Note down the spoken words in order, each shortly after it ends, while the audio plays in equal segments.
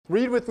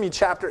read with me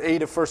chapter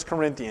 8 of 1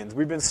 Corinthians.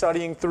 We've been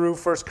studying through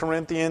 1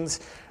 Corinthians,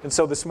 and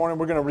so this morning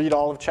we're going to read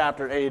all of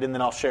chapter 8, and then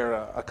I'll share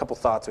a couple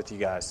thoughts with you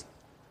guys.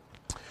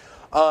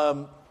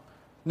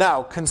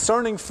 Now,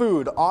 concerning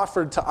food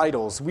offered to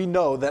idols, we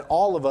know that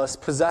all of us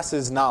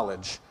possesses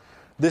knowledge.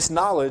 This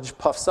knowledge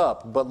puffs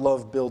up, but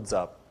love builds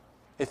up.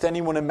 If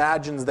anyone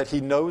imagines that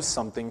he knows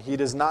something, he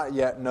does not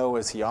yet know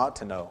as he ought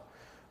to know.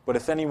 But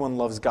if anyone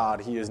loves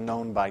God, he is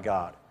known by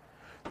God.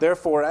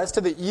 Therefore, as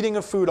to the eating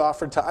of food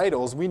offered to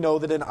idols, we know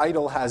that an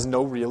idol has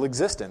no real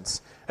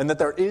existence, and that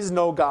there is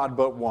no God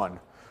but one.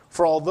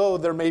 For although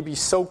there may be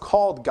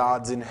so-called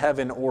gods in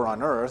heaven or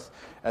on earth,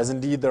 as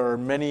indeed there are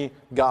many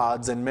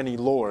gods and many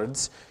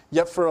lords,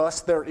 yet for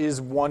us there is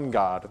one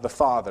God, the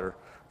Father,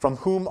 from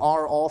whom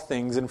are all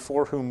things and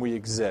for whom we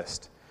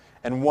exist,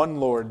 and one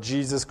Lord,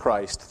 Jesus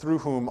Christ, through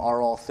whom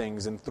are all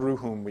things and through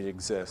whom we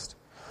exist.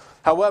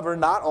 However,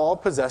 not all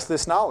possess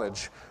this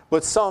knowledge,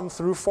 but some,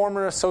 through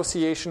former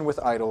association with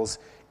idols,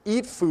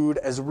 eat food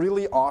as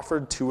really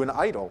offered to an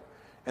idol,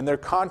 and their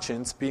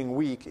conscience, being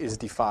weak, is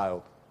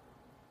defiled.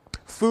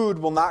 Food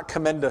will not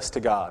commend us to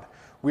God.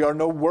 We are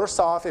no worse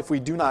off if we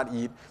do not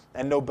eat,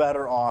 and no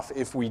better off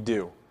if we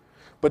do.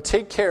 But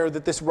take care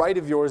that this right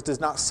of yours does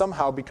not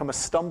somehow become a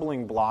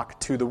stumbling block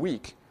to the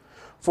weak.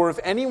 For if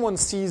anyone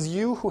sees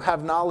you who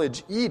have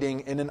knowledge eating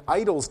in an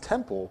idol's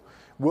temple,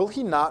 will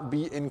he not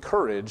be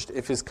encouraged,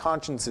 if his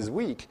conscience is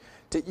weak,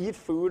 to eat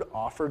food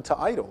offered to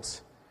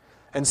idols?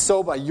 And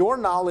so by your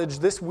knowledge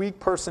this weak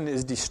person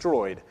is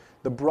destroyed,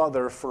 the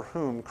brother for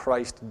whom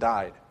Christ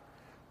died.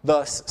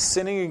 Thus,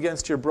 sinning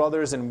against your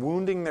brothers and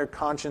wounding their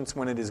conscience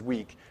when it is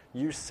weak,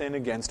 you sin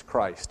against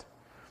Christ.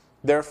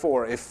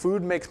 Therefore, if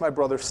food makes my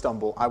brother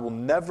stumble, I will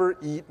never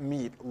eat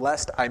meat,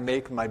 lest I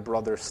make my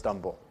brother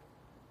stumble.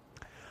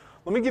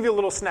 Let me give you a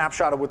little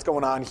snapshot of what's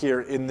going on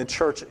here in the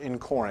church in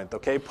Corinth,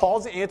 okay?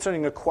 Paul's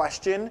answering a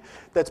question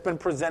that's been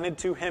presented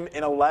to him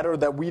in a letter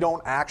that we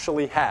don't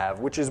actually have,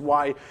 which is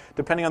why,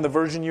 depending on the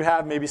version you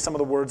have, maybe some of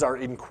the words are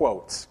in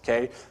quotes,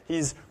 okay?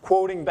 He's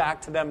quoting back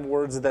to them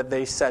words that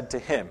they said to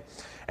him.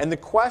 And the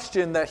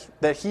question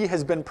that he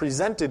has been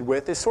presented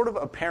with is sort of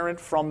apparent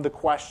from the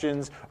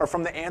questions, or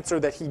from the answer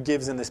that he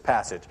gives in this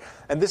passage.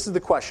 And this is the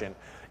question: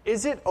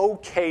 is it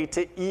okay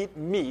to eat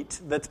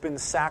meat that's been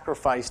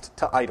sacrificed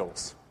to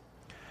idols?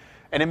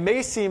 And it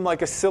may seem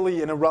like a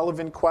silly and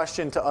irrelevant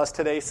question to us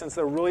today, since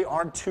there really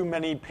aren't too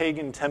many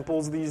pagan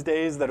temples these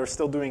days that are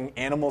still doing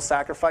animal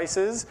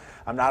sacrifices.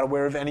 I'm not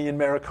aware of any in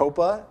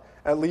Maricopa,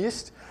 at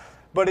least.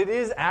 But it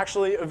is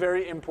actually a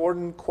very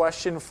important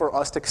question for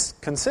us to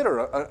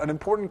consider, an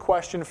important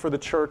question for the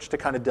church to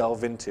kind of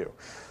delve into.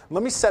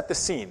 Let me set the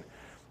scene.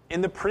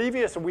 In the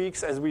previous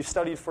weeks, as we've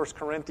studied 1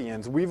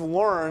 Corinthians, we've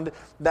learned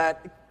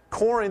that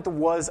Corinth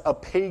was a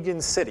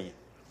pagan city.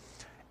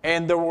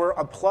 And there were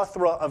a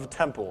plethora of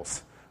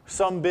temples,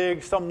 some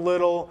big, some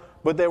little,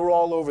 but they were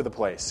all over the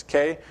place,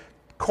 okay?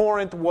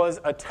 Corinth was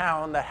a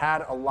town that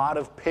had a lot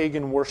of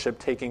pagan worship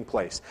taking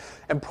place.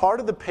 And part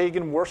of the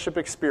pagan worship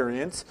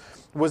experience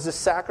was to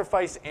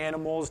sacrifice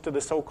animals to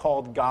the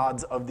so-called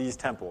gods of these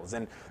temples.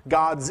 And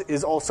gods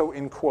is also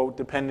in quotes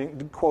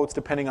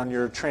depending on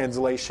your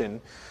translation.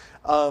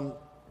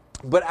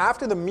 But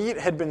after the meat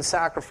had been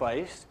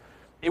sacrificed,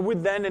 it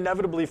would then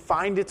inevitably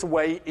find its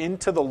way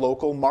into the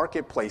local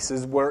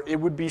marketplaces where it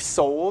would be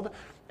sold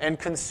and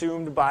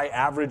consumed by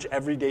average,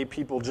 everyday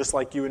people just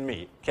like you and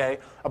me, okay?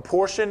 A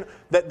portion,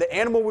 that the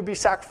animal would be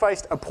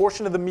sacrificed, a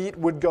portion of the meat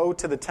would go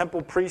to the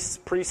temple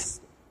priestesses,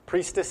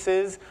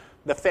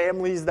 the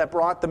families that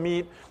brought the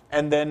meat,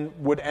 and then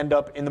would end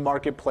up in the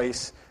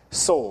marketplace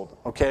sold,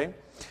 okay?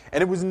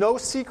 And it was no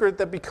secret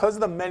that because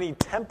of the many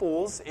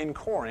temples in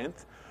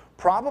Corinth,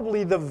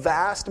 probably the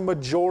vast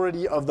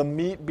majority of the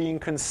meat being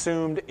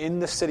consumed in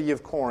the city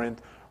of Corinth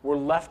were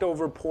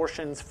leftover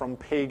portions from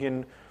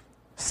pagan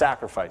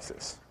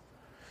sacrifices.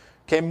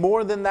 Okay,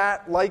 more than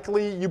that,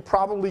 likely you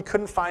probably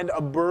couldn't find a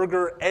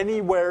burger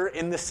anywhere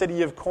in the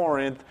city of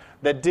Corinth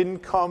that didn't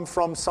come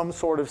from some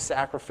sort of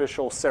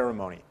sacrificial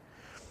ceremony.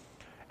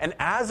 And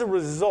as a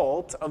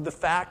result of the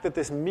fact that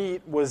this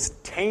meat was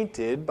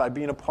tainted by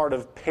being a part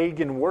of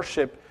pagan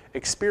worship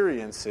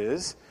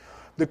experiences,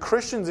 the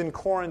Christians in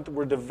Corinth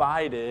were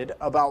divided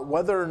about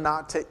whether or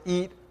not to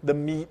eat the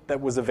meat that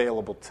was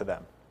available to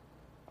them.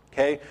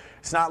 Okay?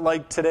 It's not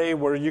like today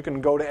where you can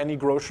go to any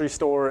grocery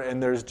store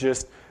and there's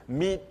just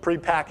meat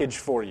prepackaged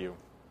for you.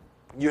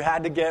 You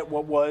had to get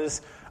what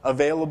was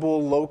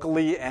available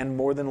locally, and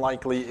more than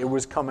likely it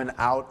was coming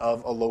out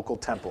of a local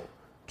temple.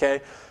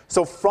 Okay?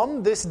 So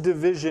from this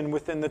division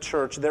within the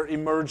church, there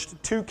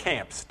emerged two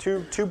camps,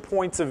 two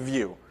points of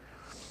view.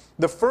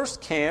 The first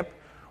camp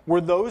were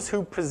those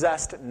who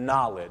possessed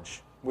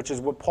knowledge, which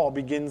is what Paul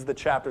begins the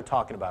chapter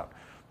talking about.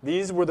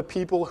 These were the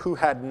people who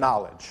had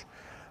knowledge.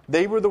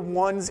 They were the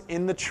ones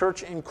in the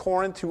church in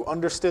Corinth who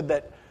understood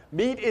that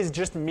meat is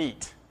just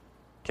meat.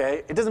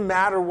 Okay? It doesn't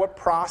matter what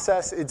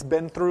process it's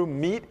been through,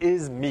 meat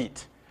is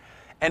meat.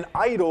 And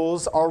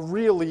idols are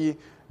really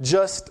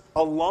just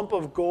a lump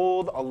of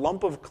gold, a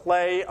lump of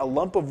clay, a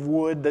lump of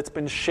wood that's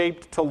been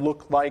shaped to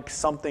look like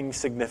something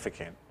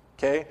significant.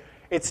 Okay?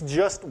 It's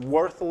just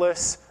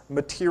worthless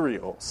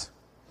materials.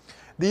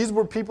 These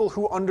were people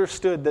who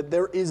understood that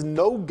there is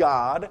no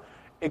God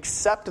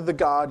except the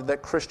God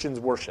that Christians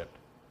worship.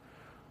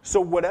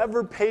 So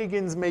whatever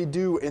pagans may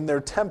do in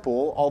their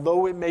temple,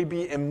 although it may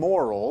be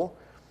immoral,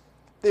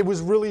 it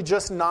was really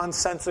just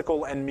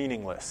nonsensical and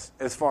meaningless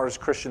as far as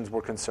Christians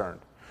were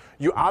concerned.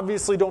 You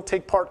obviously don't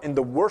take part in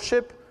the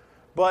worship,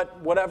 but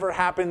whatever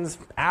happens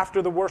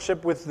after the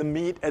worship with the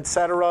meat,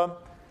 etc.,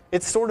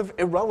 it's sort of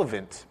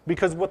irrelevant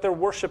because what they're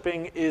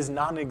worshiping is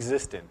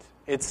non-existent.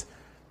 It's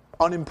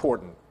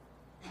unimportant.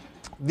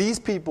 These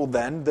people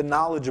then, the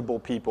knowledgeable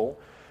people,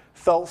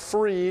 felt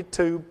free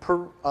to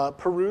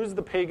peruse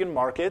the pagan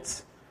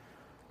markets,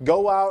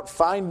 go out,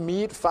 find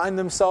meat, find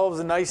themselves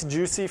a nice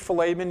juicy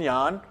filet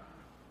mignon,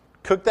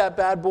 cook that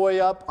bad boy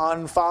up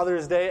on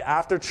Father's Day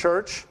after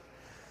church,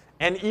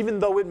 and even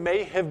though it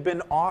may have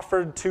been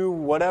offered to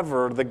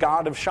whatever, the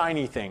god of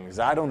shiny things,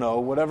 I don't know,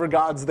 whatever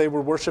gods they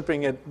were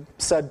worshiping at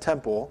said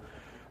temple,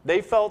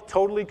 they felt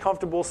totally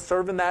comfortable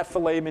serving that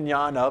filet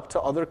mignon up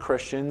to other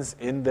Christians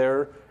in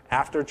their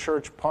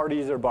after-church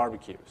parties or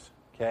barbecues,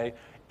 okay?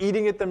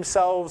 Eating it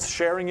themselves,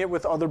 sharing it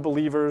with other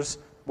believers,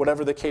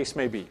 whatever the case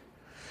may be.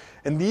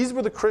 And these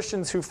were the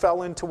Christians who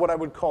fell into what I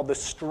would call the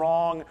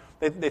strong,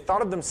 they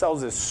thought of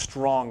themselves as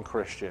strong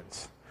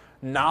Christians,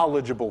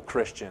 knowledgeable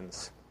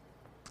Christians.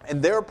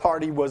 And their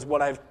party was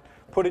what I've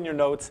put in your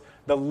notes,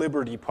 the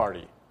Liberty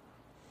Party.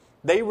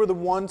 They were the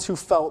ones who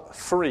felt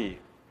free.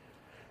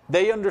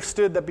 They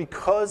understood that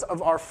because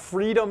of our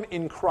freedom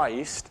in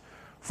Christ,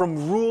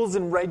 from rules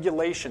and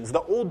regulations.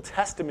 The Old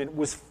Testament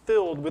was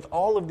filled with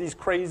all of these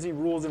crazy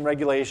rules and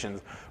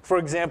regulations. For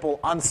example,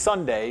 on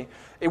Sunday,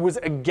 it was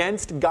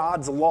against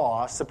God's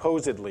law,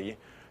 supposedly,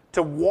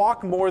 to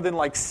walk more than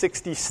like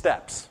 60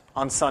 steps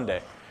on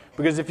Sunday.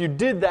 Because if you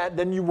did that,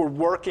 then you were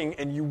working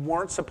and you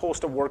weren't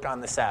supposed to work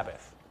on the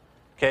Sabbath.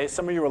 Okay,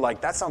 some of you were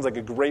like, that sounds like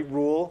a great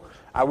rule.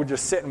 I would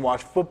just sit and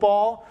watch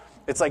football.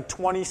 It's like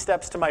 20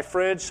 steps to my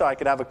fridge so I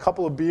could have a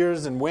couple of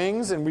beers and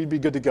wings and we'd be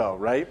good to go,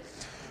 right?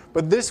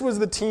 But this was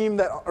the team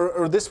that,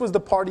 or this was the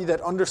party that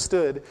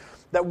understood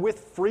that with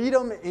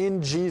freedom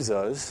in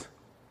Jesus,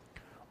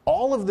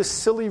 all of the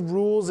silly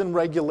rules and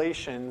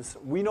regulations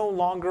we no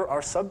longer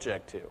are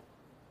subject to.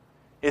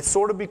 It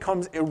sort of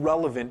becomes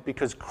irrelevant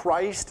because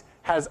Christ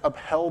has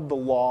upheld the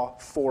law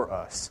for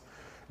us.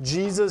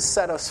 Jesus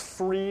set us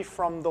free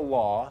from the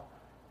law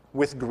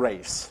with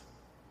grace.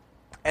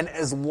 And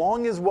as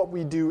long as what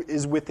we do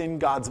is within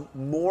God's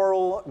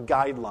moral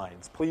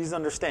guidelines, please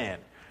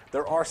understand,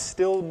 there are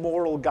still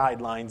moral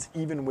guidelines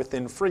even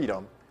within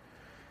freedom.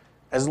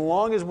 As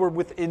long as we're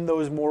within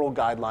those moral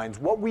guidelines,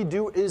 what we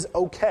do is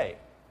okay.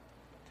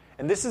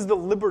 And this is the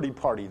Liberty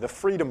Party, the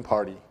Freedom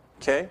Party,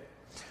 okay?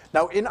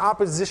 Now, in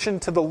opposition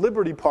to the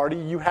Liberty Party,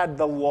 you had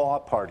the Law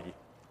Party.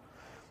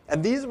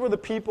 And these were the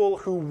people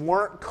who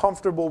weren't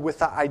comfortable with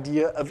the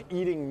idea of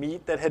eating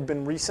meat that had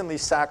been recently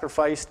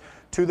sacrificed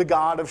to the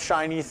god of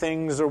shiny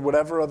things or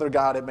whatever other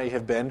god it may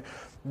have been.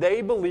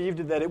 They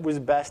believed that it was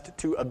best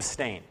to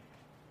abstain,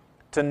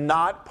 to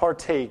not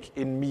partake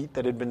in meat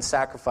that had been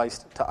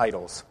sacrificed to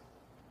idols.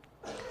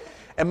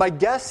 And my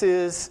guess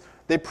is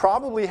they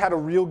probably had a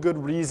real good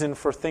reason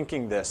for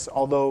thinking this,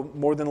 although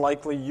more than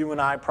likely you and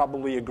I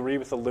probably agree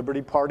with the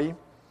Liberty Party.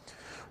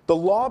 The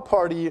Law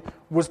Party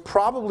was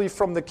probably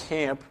from the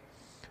camp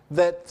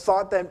that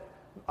thought that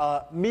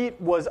meat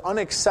was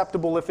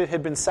unacceptable if it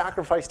had been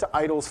sacrificed to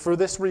idols for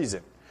this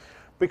reason.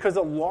 Because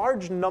a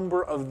large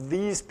number of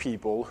these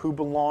people who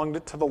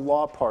belonged to the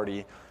Law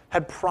Party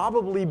had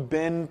probably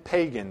been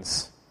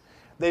pagans.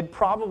 They'd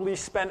probably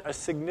spent a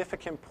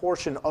significant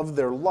portion of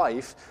their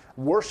life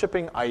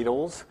worshiping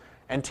idols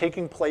and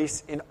taking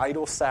place in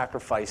idol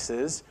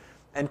sacrifices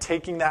and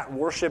taking that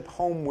worship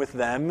home with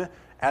them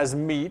as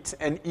meat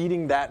and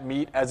eating that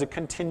meat as a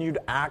continued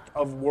act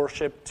of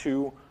worship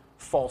to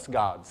false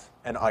gods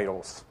and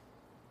idols.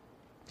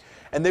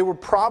 And they were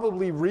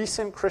probably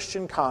recent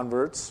Christian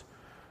converts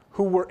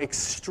who were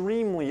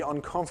extremely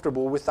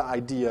uncomfortable with the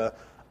idea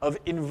of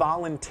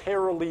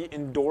involuntarily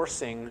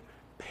endorsing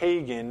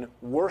pagan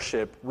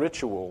worship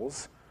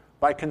rituals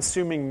by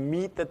consuming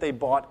meat that they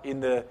bought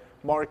in the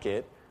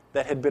market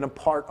that had been a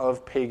part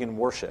of pagan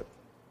worship.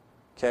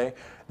 Okay?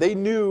 They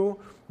knew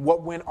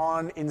what went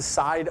on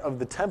inside of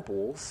the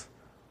temples,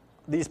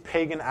 these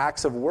pagan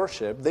acts of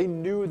worship. They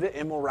knew the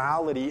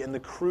immorality and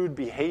the crude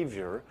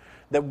behavior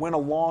that went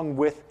along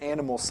with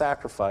animal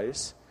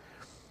sacrifice.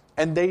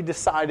 And they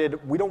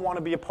decided, we don't want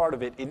to be a part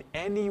of it in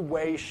any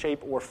way,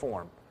 shape, or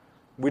form.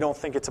 We don't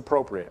think it's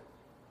appropriate.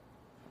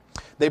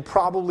 They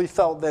probably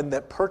felt then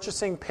that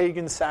purchasing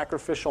pagan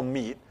sacrificial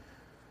meat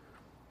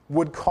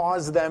would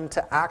cause them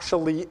to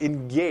actually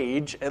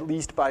engage, at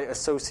least by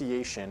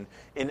association,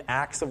 in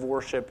acts of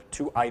worship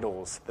to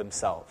idols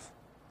themselves.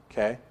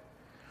 Okay?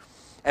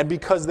 And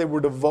because they were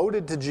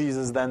devoted to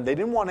Jesus then, they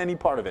didn't want any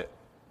part of it.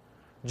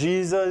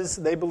 Jesus,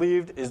 they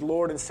believed, is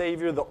Lord and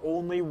Savior, the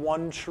only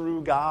one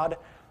true God,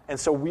 and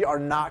so we are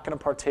not going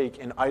to partake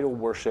in idol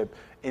worship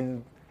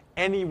in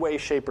any way,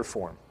 shape, or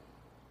form.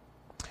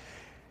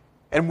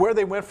 And where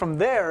they went from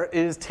there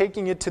is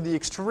taking it to the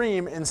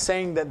extreme and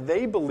saying that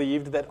they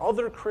believed that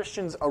other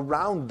Christians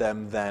around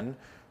them then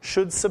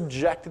should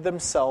subject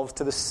themselves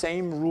to the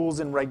same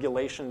rules and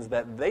regulations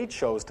that they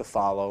chose to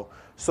follow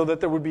so that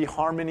there would be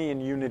harmony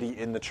and unity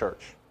in the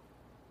church.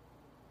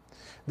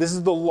 This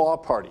is the law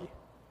party.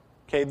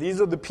 Okay, these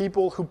are the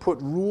people who put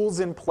rules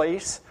in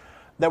place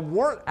that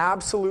weren't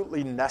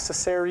absolutely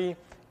necessary,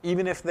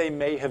 even if they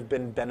may have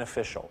been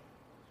beneficial.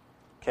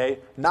 Okay,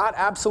 not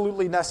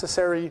absolutely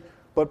necessary,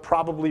 but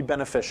probably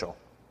beneficial.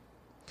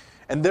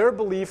 And their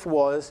belief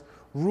was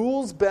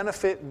rules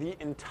benefit the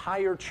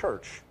entire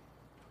church.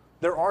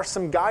 There are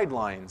some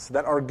guidelines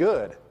that are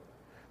good.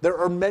 There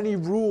are many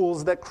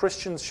rules that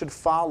Christians should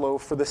follow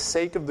for the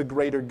sake of the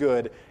greater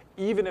good,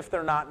 even if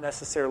they're not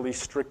necessarily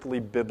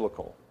strictly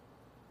biblical.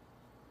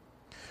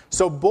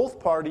 So both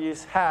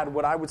parties had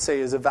what I would say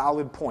is a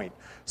valid point,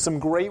 some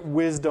great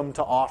wisdom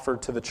to offer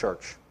to the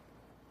church.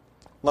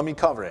 Let me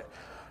cover it.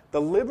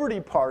 The Liberty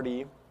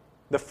Party,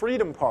 the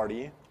Freedom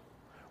Party,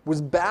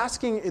 was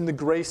basking in the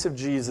grace of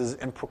Jesus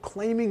and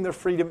proclaiming their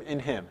freedom in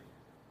Him.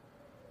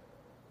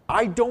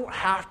 I don't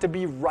have to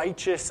be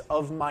righteous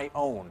of my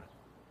own.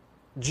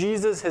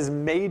 Jesus has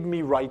made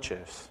me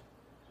righteous.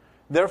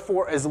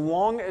 Therefore, as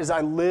long as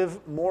I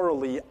live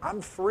morally,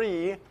 I'm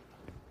free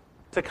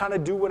to kind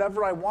of do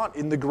whatever I want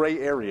in the gray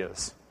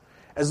areas.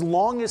 As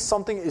long as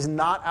something is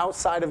not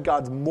outside of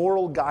God's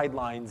moral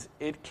guidelines,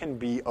 it can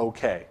be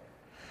okay.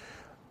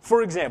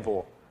 For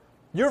example,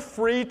 you're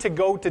free to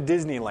go to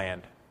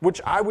Disneyland, which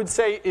I would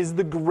say is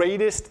the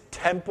greatest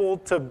temple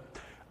to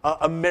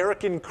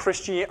American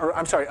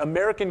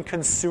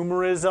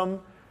consumerism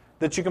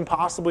that you can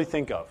possibly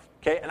think of.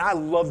 Okay, and I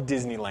love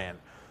Disneyland,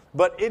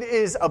 but it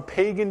is a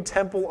pagan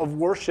temple of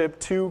worship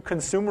to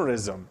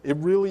consumerism. It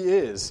really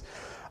is.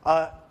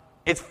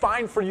 It's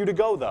fine for you to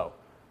go, though.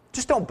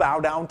 Just don't bow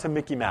down to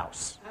Mickey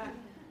Mouse.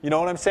 You know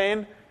what I'm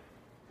saying?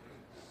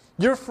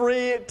 You're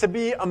free to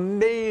be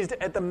amazed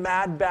at the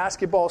mad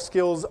basketball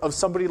skills of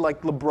somebody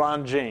like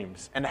LeBron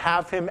James and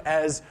have him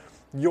as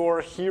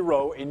your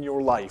hero in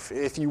your life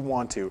if you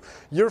want to.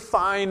 You're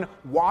fine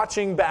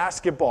watching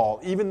basketball,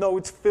 even though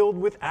it's filled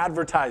with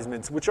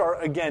advertisements, which are,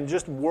 again,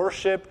 just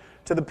worship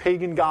to the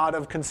pagan god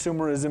of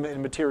consumerism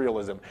and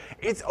materialism.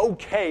 It's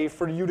okay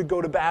for you to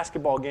go to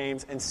basketball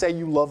games and say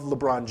you love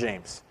LeBron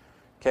James.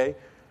 Okay?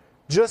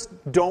 Just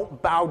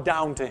don't bow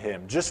down to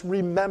him. Just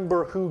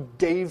remember who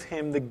gave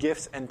him the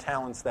gifts and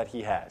talents that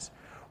he has.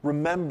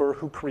 Remember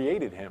who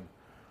created him.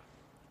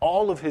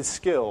 All of his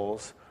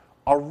skills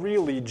are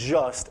really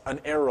just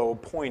an arrow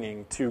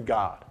pointing to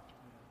God.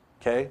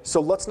 Okay? So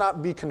let's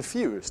not be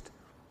confused.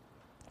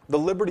 The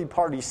Liberty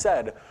Party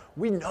said,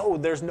 we know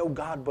there's no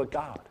God but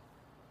God.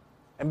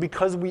 And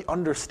because we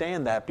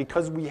understand that,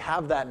 because we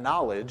have that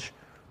knowledge,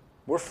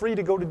 we're free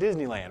to go to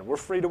Disneyland. We're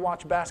free to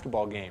watch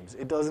basketball games.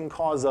 It doesn't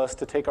cause us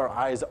to take our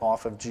eyes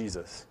off of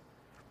Jesus.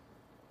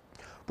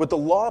 But the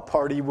Law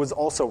Party was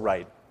also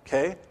right,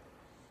 okay?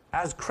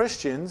 As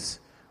Christians,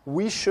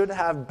 we should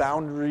have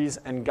boundaries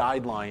and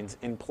guidelines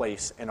in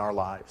place in our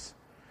lives.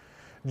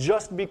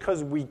 Just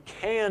because we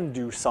can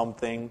do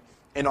something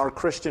in our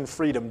Christian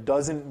freedom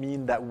doesn't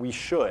mean that we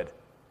should,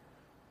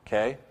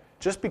 okay?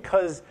 Just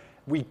because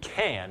we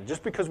can,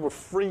 just because we're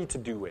free to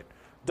do it,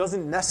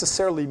 doesn't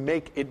necessarily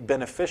make it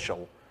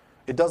beneficial.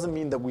 It doesn't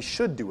mean that we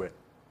should do it.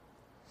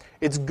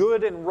 It's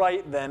good and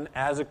right then,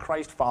 as a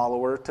Christ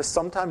follower, to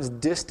sometimes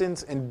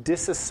distance and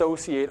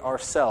disassociate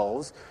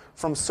ourselves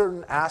from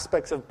certain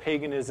aspects of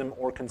paganism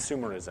or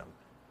consumerism.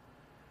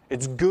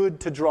 It's good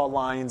to draw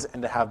lines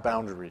and to have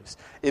boundaries.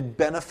 It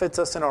benefits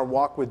us in our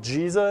walk with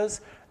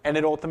Jesus, and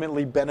it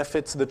ultimately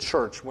benefits the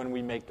church when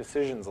we make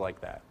decisions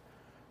like that.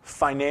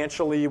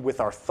 Financially, with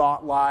our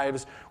thought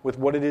lives, with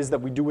what it is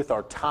that we do with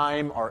our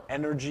time, our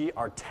energy,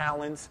 our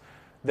talents,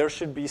 there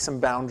should be some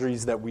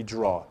boundaries that we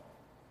draw.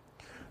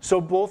 So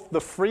both the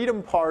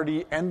Freedom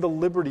Party and the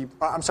Liberty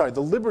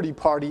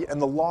Party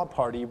and the Law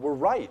Party were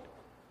right.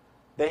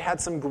 They had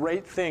some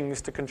great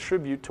things to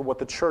contribute to what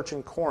the church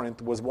in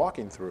Corinth was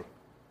walking through.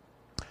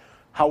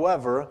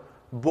 However,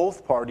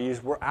 both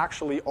parties were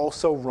actually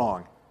also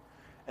wrong.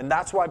 And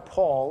that's why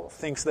Paul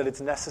thinks that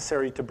it's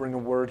necessary to bring a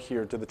word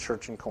here to the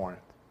church in Corinth.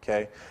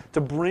 Okay?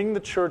 To bring the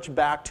church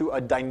back to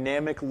a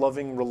dynamic,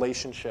 loving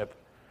relationship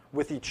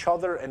with each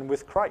other and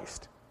with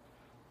Christ.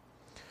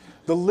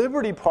 The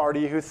Liberty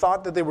Party, who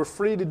thought that they were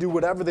free to do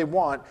whatever they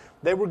want,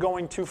 they were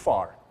going too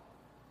far.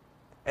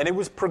 And it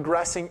was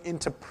progressing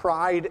into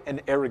pride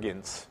and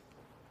arrogance.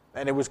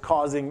 And it was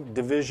causing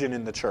division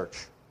in the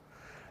church.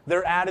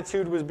 Their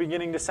attitude was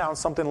beginning to sound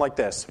something like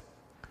this.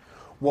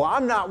 Well,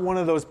 I'm not one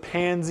of those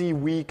pansy,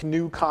 weak,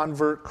 new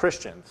convert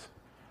Christians.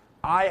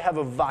 I have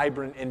a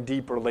vibrant and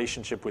deep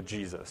relationship with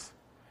Jesus.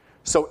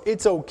 So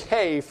it's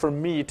okay for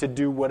me to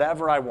do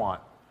whatever I want.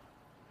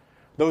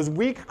 Those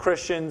weak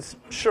Christians,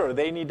 sure,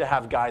 they need to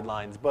have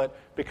guidelines, but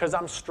because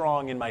I'm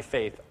strong in my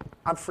faith,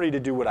 I'm free to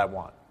do what I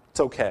want. It's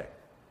okay.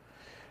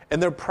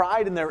 And their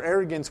pride and their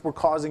arrogance were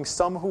causing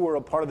some who were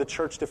a part of the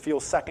church to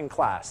feel second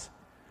class.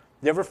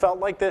 You ever felt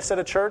like this at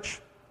a church?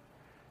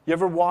 You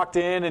ever walked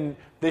in and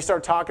they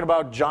start talking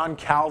about John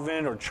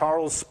Calvin or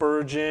Charles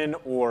Spurgeon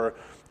or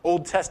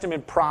Old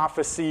Testament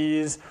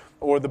prophecies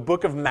or the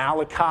book of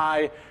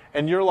Malachi,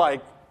 and you're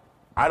like,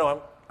 I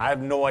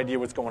have no idea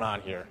what's going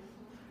on here.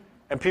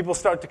 And people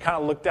start to kind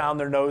of look down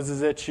their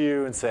noses at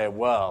you and say,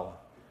 well,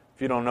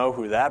 if you don't know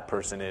who that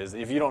person is,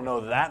 if you don't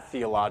know that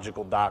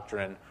theological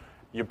doctrine,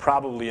 you're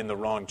probably in the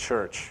wrong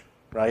church,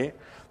 right?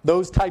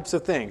 Those types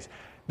of things.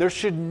 There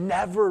should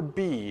never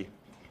be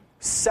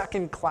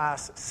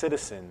second-class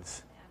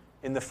citizens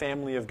in the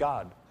family of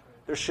God.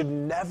 There should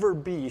never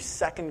be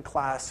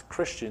second-class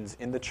Christians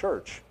in the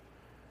church.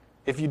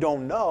 If you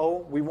don't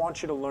know, we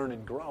want you to learn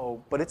and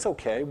grow, but it's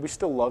okay. We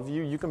still love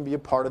you. You can be a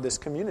part of this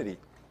community.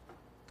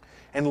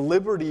 And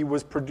liberty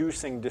was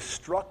producing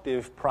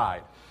destructive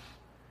pride.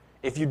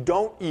 If you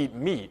don't eat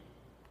meat,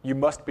 you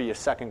must be a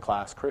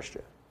second-class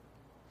Christian.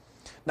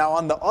 Now,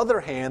 on the other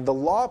hand, the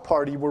Law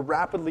Party were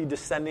rapidly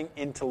descending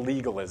into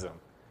legalism.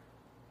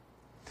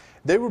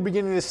 They were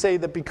beginning to say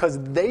that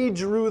because they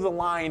drew the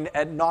line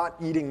at not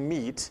eating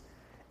meat,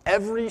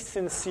 every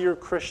sincere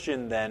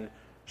Christian then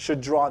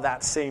should draw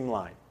that same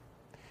line.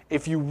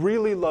 If you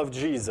really love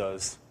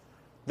Jesus,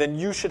 then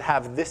you should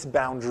have this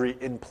boundary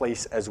in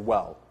place as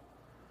well.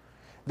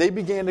 They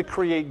began to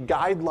create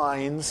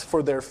guidelines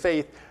for their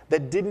faith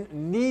that didn't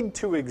need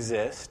to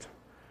exist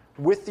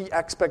with the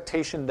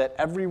expectation that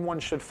everyone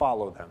should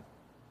follow them.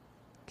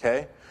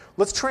 Okay?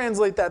 Let's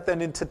translate that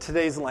then into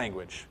today's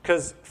language,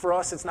 because for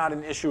us it's not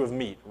an issue of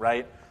meat,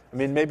 right? I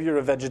mean, maybe you're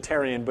a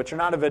vegetarian, but you're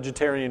not a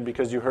vegetarian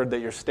because you heard that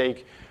your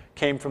steak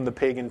came from the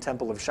pagan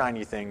temple of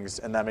shiny things,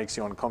 and that makes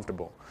you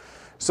uncomfortable.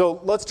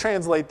 So let's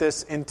translate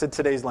this into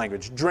today's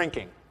language.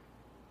 Drinking.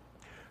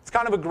 It's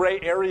kind of a gray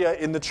area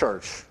in the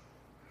church,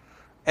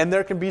 and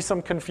there can be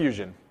some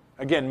confusion.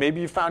 Again, maybe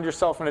you found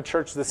yourself in a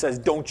church that says,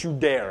 don't you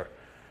dare.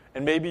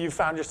 And maybe you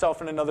found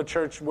yourself in another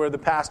church where the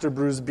pastor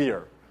brews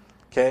beer.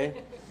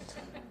 Okay?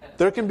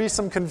 There can be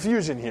some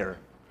confusion here.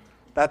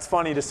 That's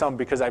funny to some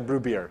because I brew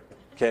beer.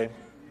 Okay?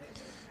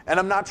 And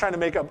I'm not trying to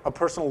make a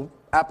personal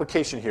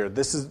application here.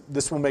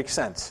 This will make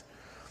sense.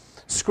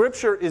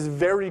 Scripture is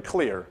very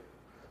clear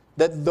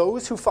that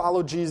those who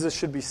follow Jesus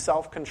should be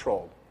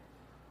self-controlled.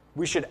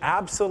 We should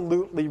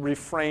absolutely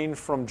refrain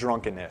from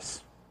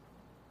drunkenness.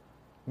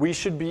 We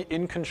should be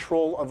in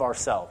control of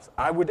ourselves.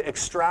 I would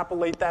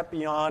extrapolate that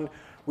beyond.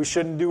 We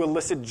shouldn't do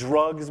illicit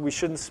drugs. We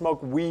shouldn't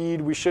smoke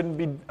weed. We shouldn't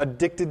be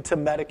addicted to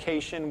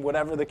medication,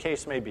 whatever the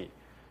case may be.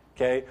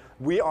 Okay?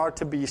 We are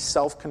to be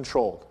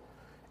self-controlled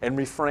and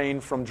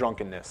refrain from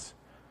drunkenness.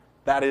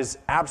 That is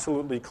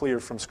absolutely clear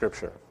from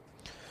Scripture.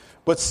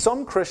 But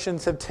some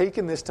Christians have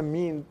taken this to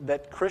mean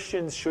that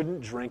Christians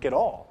shouldn't drink at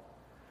all.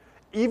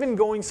 Even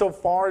going so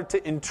far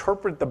to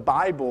interpret the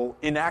Bible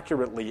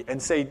inaccurately and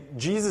say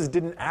Jesus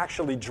didn't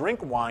actually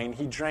drink wine,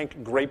 he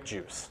drank grape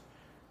juice.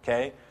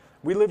 Okay?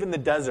 We live in the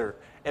desert.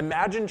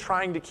 Imagine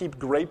trying to keep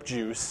grape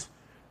juice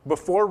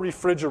before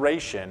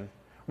refrigeration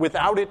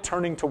without it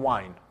turning to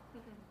wine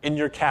in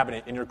your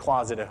cabinet, in your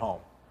closet at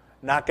home.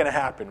 Not going to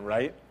happen,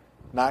 right?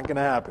 Not going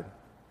to happen.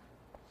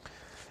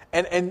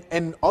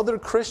 And other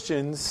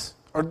Christians,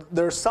 or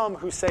there are some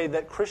who say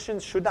that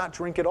Christians should not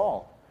drink at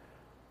all,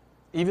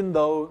 even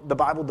though the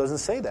Bible doesn't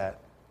say that.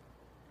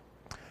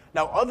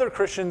 Now, other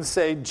Christians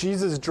say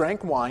Jesus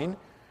drank wine.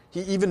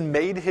 He even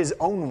made his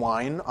own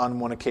wine on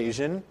one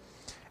occasion.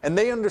 And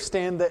they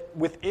understand that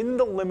within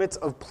the limits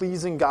of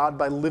pleasing God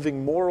by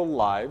living moral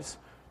lives,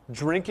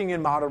 drinking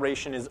in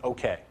moderation is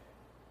okay.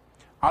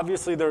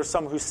 Obviously, there are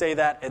some who say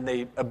that and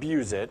they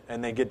abuse it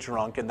and they get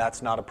drunk, and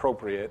that's not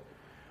appropriate.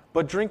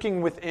 But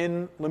drinking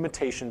within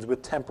limitations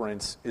with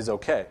temperance is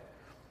okay.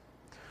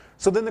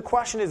 So then the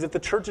question is, if the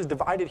church is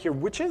divided here,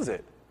 which is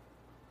it?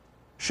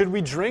 Should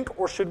we drink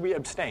or should we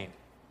abstain?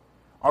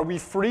 Are we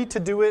free to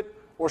do it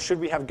or should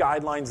we have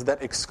guidelines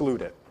that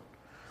exclude it?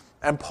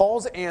 And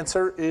Paul's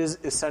answer is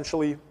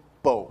essentially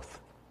both.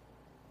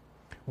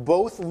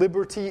 Both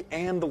liberty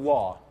and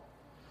law.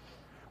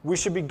 We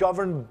should be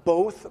governed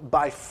both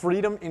by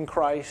freedom in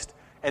Christ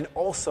and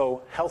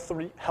also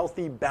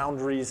healthy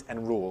boundaries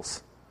and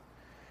rules.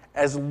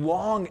 As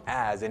long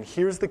as, and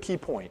here's the key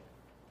point,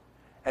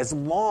 as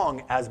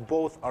long as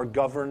both are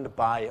governed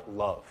by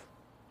love.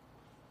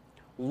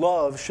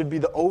 Love should be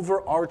the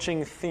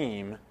overarching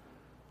theme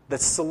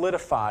that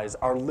solidifies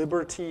our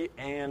liberty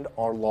and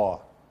our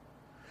law.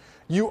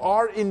 You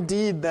are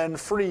indeed then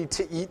free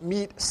to eat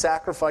meat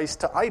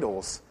sacrificed to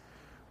idols,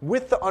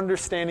 with the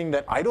understanding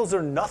that idols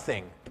are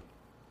nothing.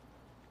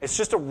 It's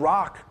just a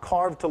rock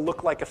carved to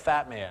look like a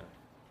fat man.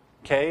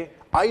 Okay?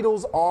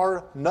 Idols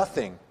are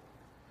nothing.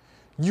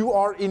 You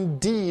are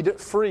indeed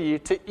free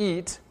to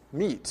eat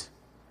meat.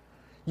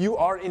 You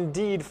are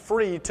indeed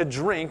free to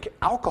drink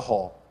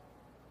alcohol,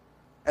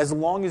 as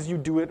long as you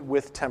do it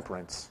with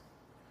temperance.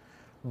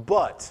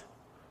 But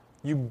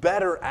you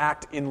better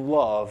act in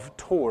love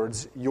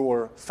towards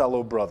your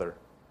fellow brother.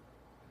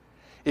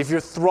 If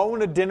you're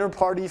throwing a dinner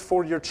party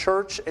for your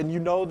church and you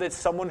know that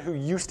someone who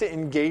used to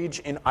engage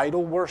in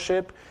idol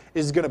worship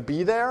is going to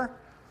be there,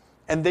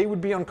 and they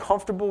would be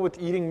uncomfortable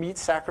with eating meat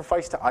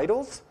sacrificed to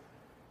idols,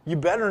 you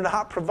better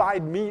not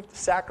provide meat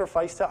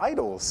sacrificed to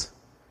idols.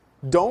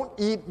 Don't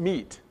eat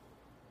meat.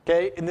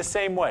 Okay? In the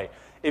same way,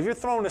 if you're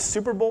throwing a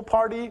Super Bowl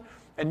party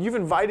and you've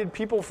invited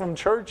people from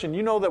church and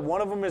you know that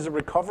one of them is a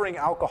recovering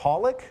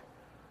alcoholic,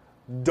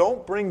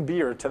 don't bring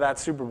beer to that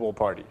Super Bowl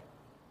party.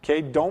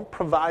 Okay? Don't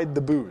provide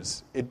the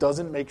booze. It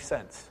doesn't make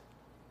sense.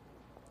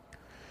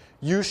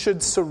 You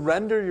should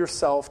surrender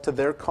yourself to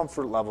their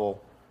comfort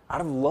level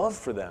out of love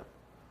for them,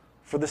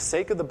 for the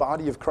sake of the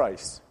body of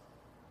Christ.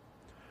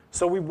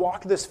 So we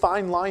walk this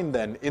fine line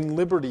then in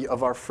liberty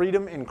of our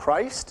freedom in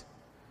Christ,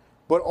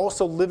 but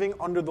also living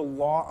under the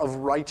law of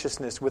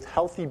righteousness with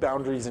healthy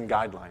boundaries and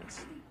guidelines.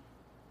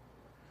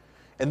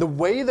 And the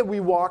way that we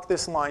walk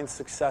this line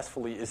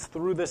successfully is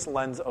through this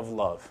lens of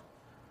love.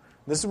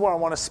 This is where I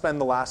want to spend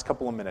the last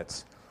couple of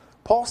minutes.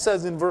 Paul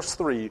says in verse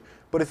 3,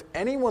 "But if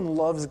anyone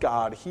loves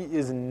God, he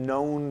is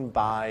known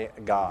by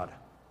God."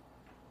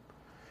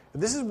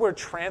 This is where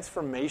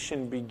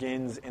transformation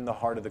begins in the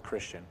heart of the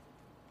Christian.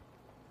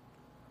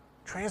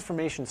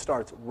 Transformation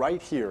starts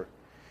right here.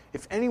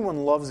 If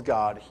anyone loves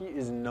God, he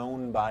is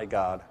known by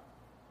God.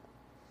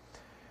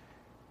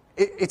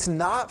 It's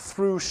not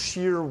through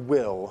sheer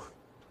will.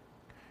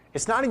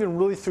 It's not even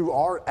really through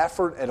our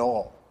effort at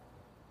all.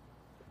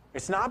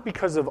 It's not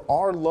because of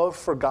our love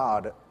for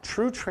God.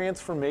 True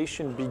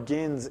transformation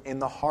begins in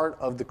the heart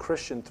of the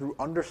Christian through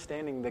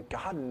understanding that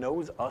God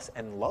knows us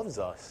and loves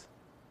us.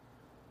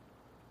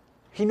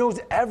 He knows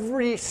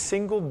every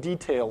single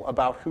detail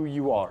about who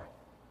you are.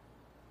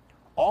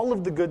 All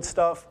of the good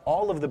stuff,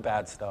 all of the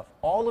bad stuff,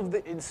 all of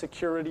the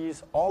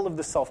insecurities, all of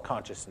the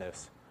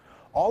self-consciousness,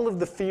 all of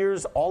the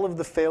fears, all of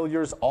the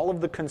failures, all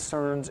of the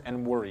concerns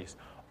and worries,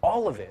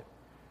 all of it.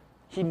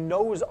 He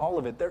knows all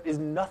of it. There is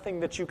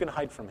nothing that you can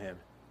hide from him.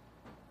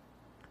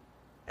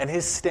 And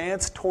his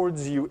stance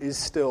towards you is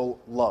still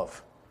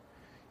love.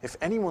 If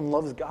anyone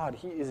loves God,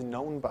 he is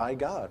known by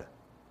God.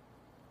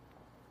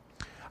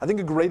 I think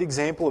a great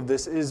example of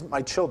this is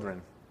my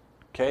children.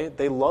 Okay?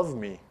 They love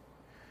me.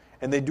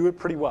 And they do it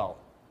pretty well.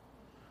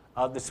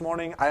 This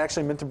morning, I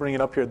actually meant to bring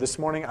it up here. This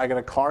morning, I got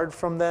a card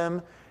from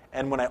them.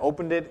 And when I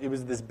opened it, it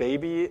was this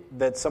baby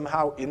that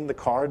somehow in the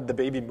card, the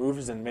baby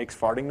moves and makes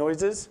farting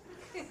noises.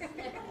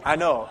 I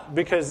know.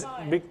 Because,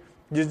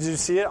 did you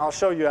see it? I'll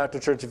show you after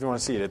church if you want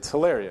to see it. It's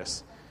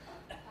hilarious.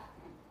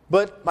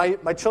 But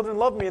my children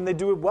love me, and they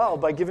do it well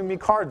by giving me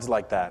cards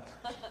like that.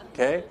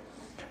 Okay?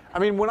 I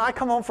mean, when I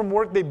come home from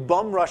work, they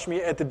bum rush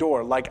me at the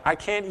door. Like, I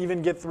can't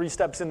even get 3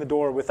 steps in the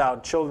door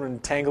without children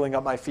tangling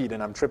up my feet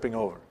and I'm tripping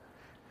over.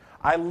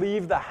 I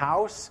leave the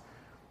house,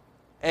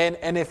 and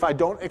if I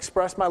don't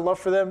express my love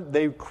for them,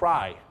 they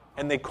cry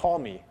and they call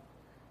me.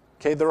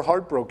 Okay? They're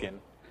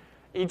heartbroken.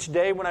 Each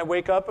day when I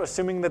wake up,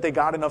 assuming that they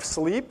got enough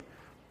sleep,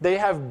 they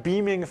have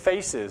beaming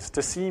faces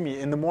to see me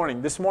in the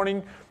morning. This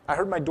morning, I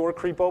heard my door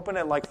creep open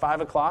at like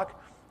 5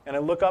 o'clock, and I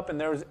look up, and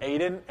there was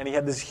Aiden, and he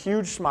had this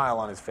huge smile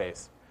on his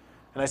face.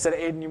 And I said,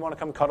 "Aiden, you want to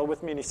come cuddle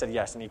with me?" And he said,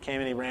 "Yes." And he came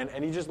and he ran,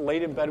 and he just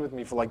laid in bed with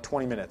me for like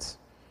 20 minutes.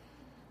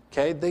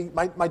 Okay?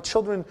 My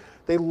children,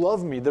 they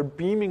love me. They're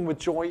beaming with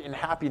joy and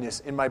happiness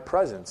in my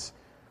presence.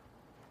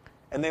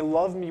 And they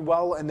love me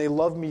well, and they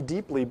love me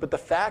deeply. But the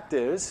fact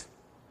is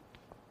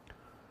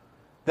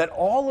that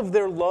all of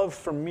their love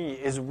for me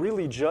is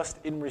really just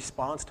in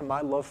response to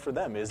my love for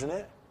them, isn't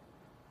it?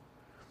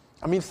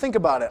 I mean, think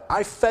about it.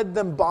 I fed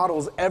them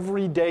bottles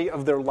every day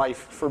of their life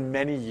for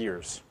many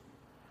years.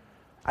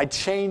 I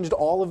changed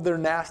all of their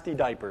nasty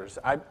diapers.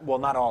 Well,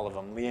 not all of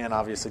them. Leanne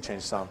obviously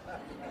changed some.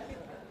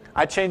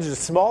 I changed a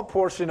small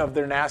portion of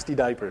their nasty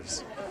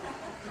diapers.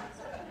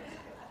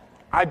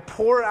 I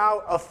pour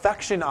out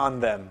affection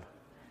on them.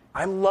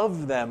 I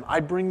love them.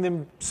 I bring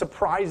them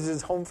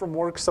surprises home from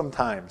work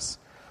sometimes.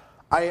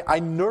 I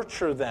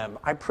nurture them.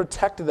 I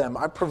protect them.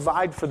 I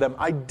provide for them.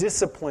 I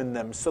discipline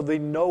them so they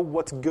know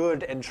what's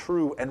good and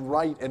true and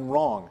right and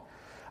wrong.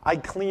 I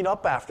clean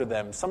up after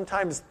them,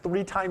 sometimes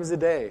 3 times a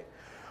day.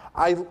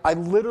 I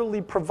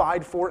literally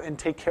provide for and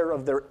take care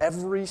of their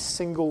every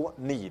single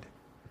need.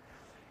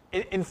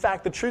 In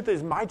fact, the truth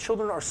is my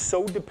children are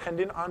so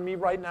dependent on me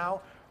right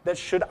now that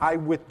should I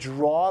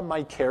withdraw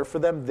my care for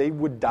them, they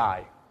would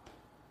die.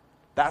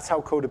 That's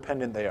how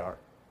codependent they are.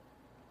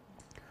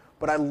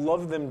 But I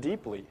love them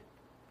deeply.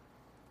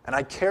 And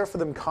I care for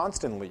them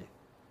constantly.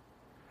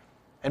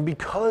 And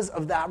because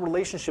of that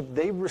relationship,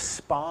 they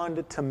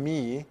respond to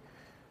me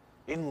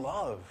in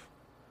love.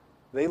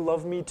 They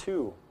love me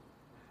too.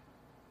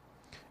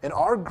 And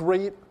our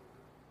great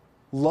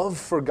love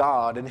for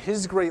God and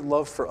his great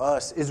love for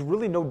us is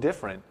really no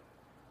different.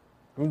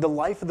 I mean, the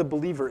life of the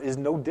believer is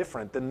no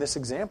different than this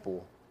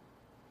example.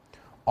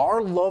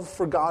 Our love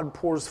for God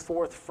pours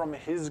forth from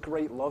his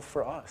great love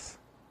for us.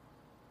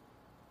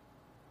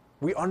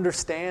 We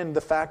understand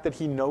the fact that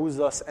he knows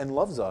us and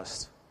loves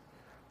us.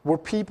 We're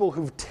people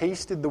who've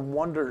tasted the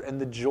wonder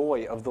and the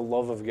joy of the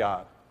love of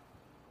God.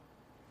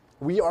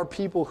 We are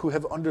people who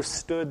have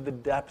understood the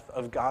depth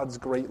of God's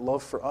great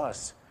love for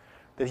us,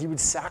 that he would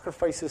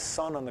sacrifice his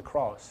son on the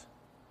cross.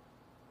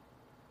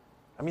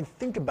 I mean,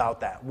 think about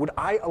that. Would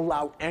I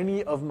allow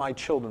any of my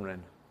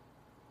children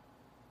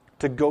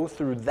to go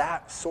through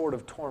that sort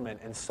of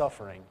torment and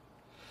suffering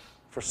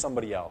for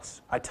somebody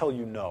else? I tell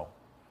you, no,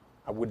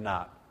 I would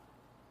not.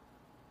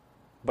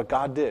 But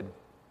God did,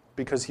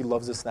 because he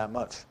loves us that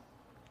much.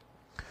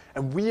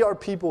 And we are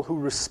people who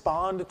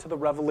respond to the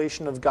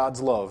revelation of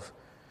God's love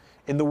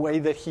in the way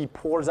that he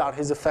pours out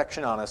his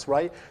affection on us,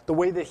 right? The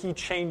way that he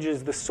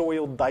changes the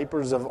soiled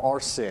diapers of our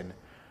sin.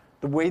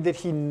 The way that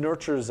he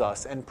nurtures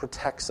us and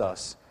protects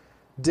us,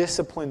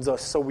 disciplines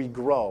us so we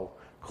grow,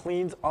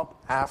 cleans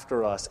up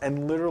after us,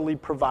 and literally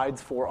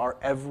provides for our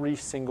every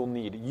single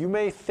need. You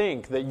may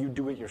think that you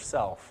do it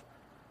yourself,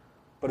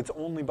 but it's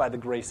only by the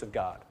grace of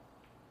God.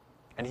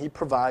 And he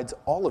provides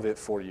all of it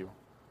for you.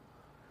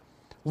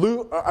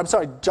 1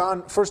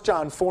 John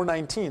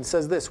 4:19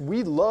 says this,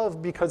 we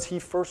love because he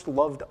first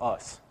loved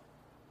us.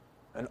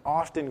 An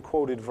often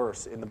quoted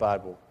verse in the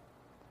Bible.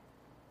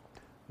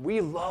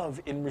 We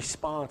love in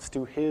response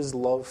to his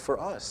love for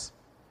us.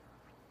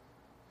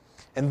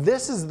 And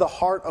this is the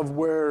heart of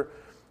where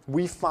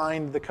we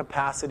find the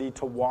capacity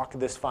to walk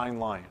this fine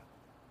line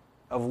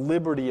of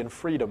liberty and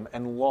freedom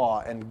and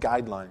law and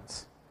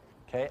guidelines.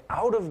 Okay?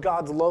 Out of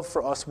God's love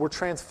for us, we're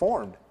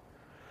transformed.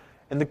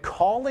 And the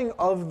calling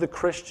of the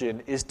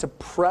Christian is to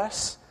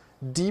press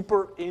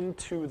deeper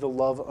into the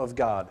love of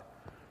God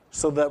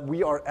so that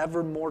we are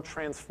ever more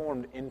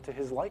transformed into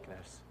his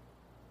likeness.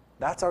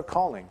 That's our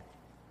calling.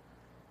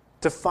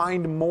 To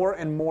find more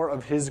and more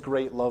of his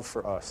great love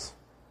for us.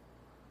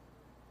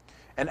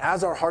 And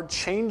as our heart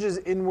changes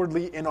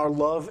inwardly in our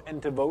love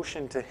and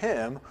devotion to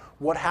him,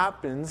 what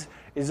happens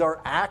is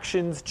our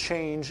actions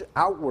change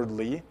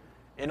outwardly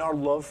in our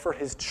love for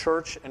his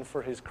church and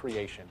for his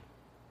creation.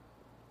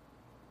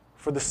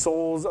 For the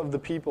souls of the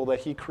people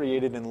that he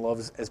created and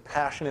loves as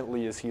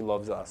passionately as he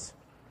loves us.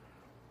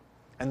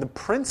 And the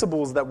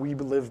principles that we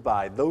live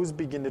by, those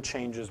begin to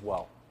change as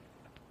well.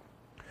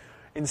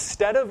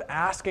 Instead of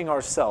asking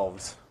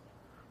ourselves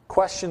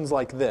questions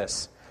like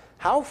this,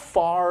 how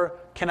far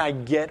can I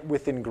get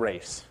within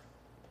grace?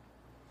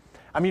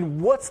 I mean,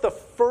 what's the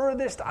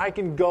furthest I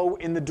can go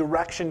in the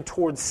direction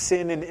towards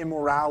sin and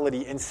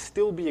immorality and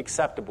still be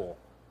acceptable?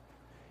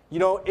 You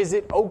know, is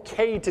it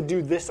okay to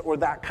do this or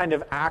that kind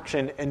of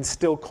action and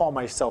still call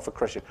myself a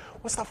Christian?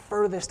 What's the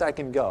furthest I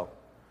can go?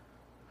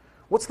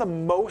 What's the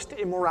most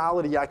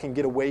immorality I can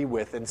get away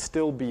with and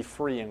still be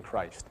free in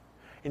Christ?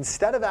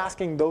 Instead of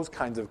asking those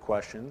kinds of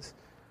questions,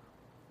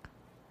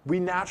 we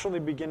naturally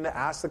begin to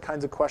ask the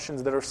kinds of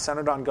questions that are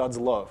centered on God's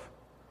love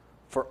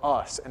for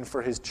us and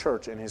for his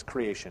church and his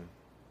creation.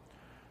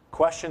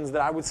 Questions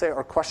that I would say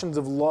are questions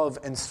of love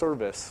and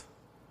service,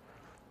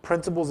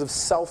 principles of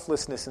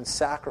selflessness and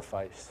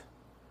sacrifice,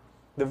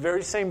 the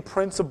very same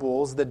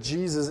principles that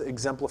Jesus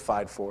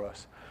exemplified for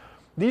us.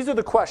 These are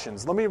the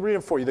questions. Let me read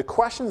them for you. The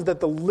questions that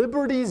the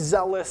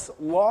liberty-zealous,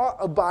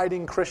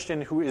 law-abiding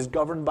Christian who is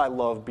governed by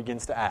love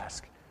begins to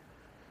ask.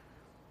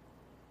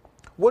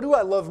 What do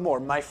I love more,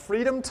 my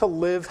freedom to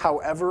live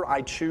however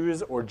I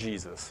choose or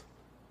Jesus?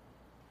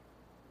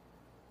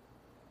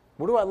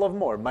 What do I love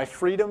more, my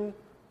freedom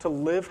to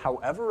live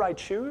however I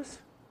choose?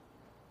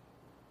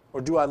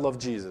 Or do I love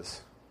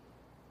Jesus?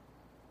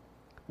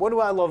 What do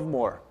I love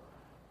more?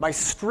 My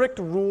strict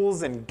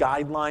rules and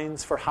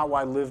guidelines for how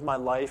I live my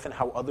life and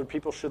how other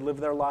people should live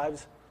their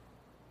lives?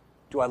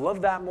 Do I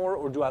love that more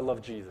or do I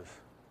love Jesus?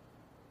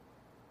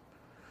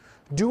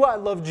 Do I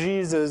love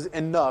Jesus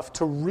enough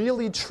to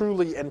really,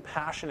 truly, and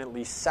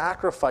passionately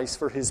sacrifice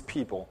for his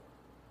people,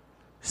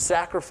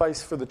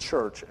 sacrifice for the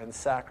church, and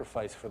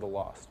sacrifice for the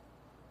lost?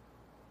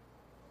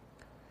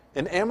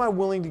 And am I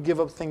willing to give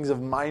up things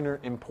of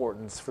minor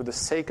importance for the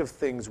sake of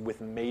things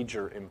with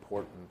major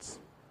importance?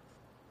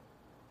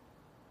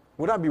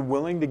 Would I be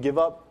willing to give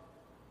up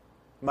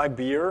my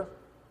beer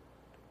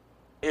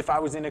if I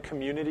was in a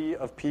community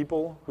of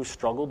people who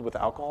struggled with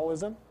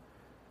alcoholism?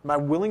 Am I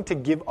willing to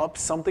give up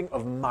something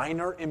of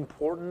minor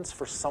importance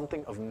for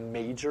something of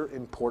major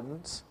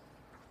importance?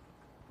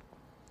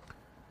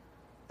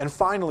 And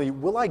finally,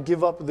 will I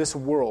give up this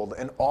world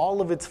and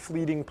all of its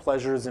fleeting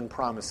pleasures and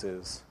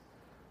promises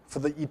for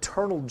the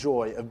eternal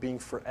joy of being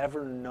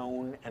forever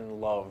known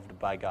and loved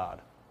by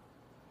God?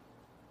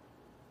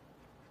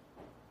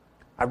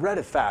 I read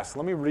it fast.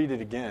 Let me read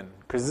it again,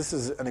 because this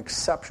is an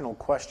exceptional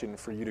question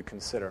for you to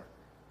consider.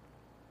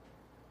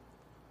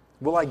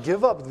 Will I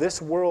give up this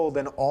world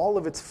and all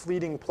of its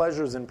fleeting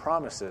pleasures and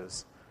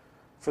promises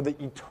for the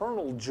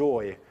eternal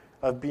joy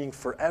of being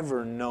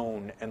forever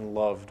known and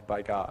loved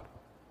by God?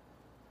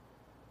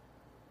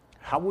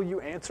 How will you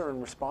answer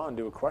and respond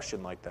to a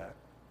question like that?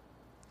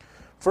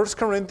 1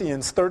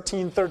 Corinthians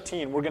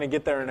 13:13, we're going to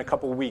get there in a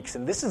couple weeks,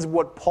 and this is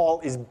what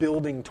Paul is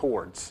building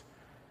towards.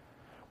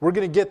 We're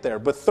going to get there,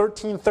 but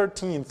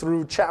 13:13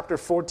 through chapter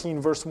 14,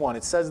 verse 1,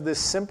 it says this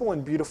simple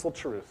and beautiful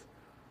truth.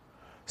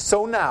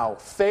 So now,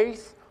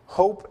 faith,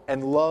 hope,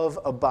 and love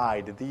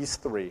abide, these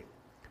three.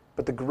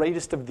 But the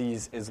greatest of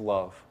these is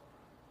love.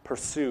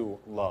 Pursue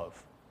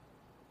love.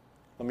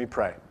 Let me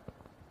pray.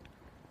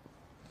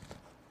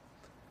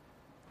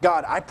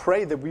 God, I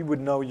pray that we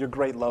would know your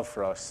great love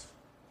for us.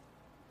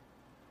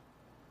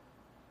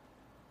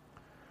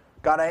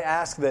 God, I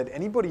ask that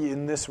anybody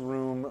in this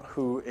room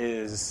who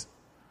is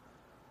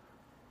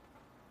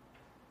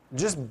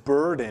just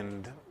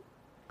burdened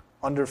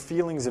under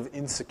feelings of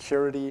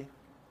insecurity,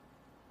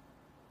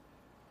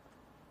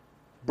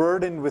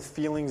 burdened with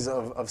feelings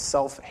of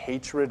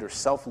self-hatred or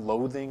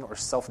self-loathing or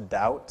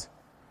self-doubt,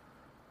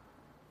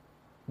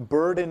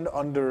 burdened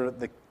under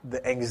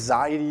the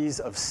anxieties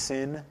of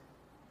sin,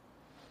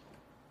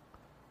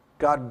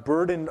 God,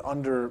 burdened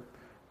under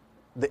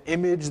the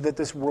image that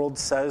this world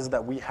says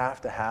that we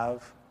have to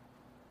have,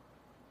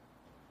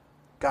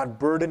 God,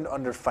 burdened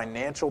under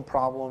financial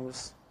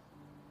problems,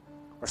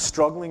 or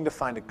struggling to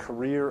find a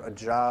career, a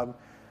job,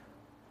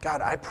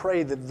 God, I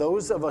pray that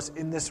those of us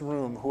in this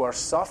room who are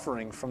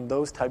suffering from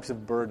those types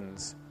of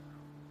burdens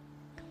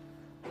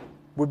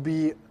would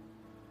be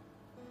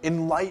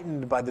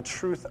enlightened by the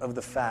truth of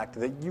the fact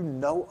that you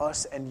know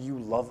us and you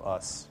love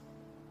us.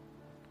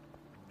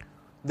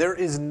 There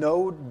is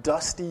no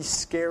dusty,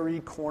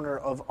 scary corner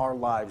of our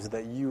lives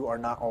that you are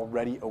not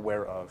already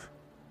aware of.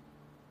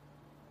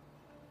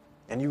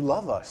 And you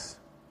love us.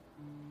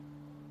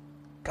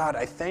 God,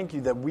 I thank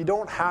you that we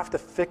don't have to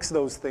fix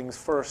those things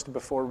first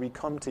before we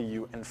come to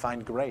you and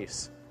find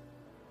grace.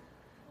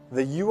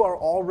 That you are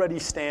already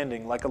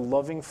standing like a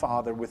loving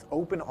Father with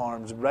open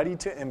arms, ready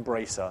to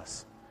embrace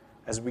us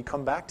as we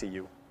come back to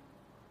you.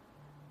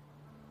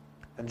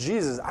 And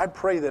Jesus, I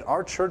pray that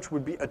our church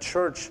would be a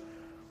church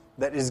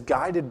that is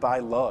guided by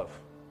love.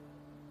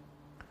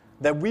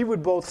 That we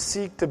would both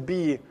seek to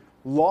be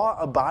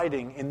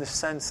law-abiding in the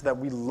sense that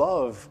we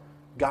love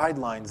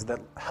guidelines that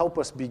help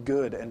us be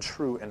good and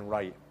true and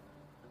right.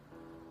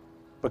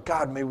 But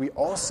God, may we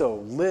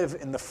also live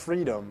in the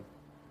freedom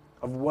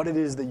of what it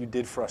is that you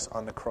did for us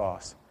on the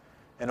cross.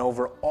 And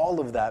over all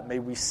of that, may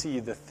we see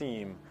the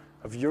theme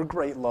of your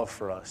great love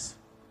for us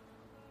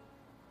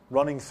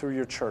running through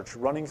your church,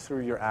 running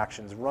through your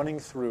actions, running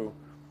through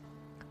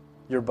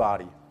your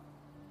body.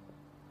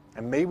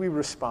 And may we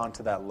respond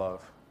to that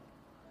love.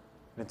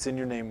 And it's in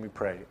your name we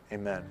pray.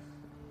 Amen.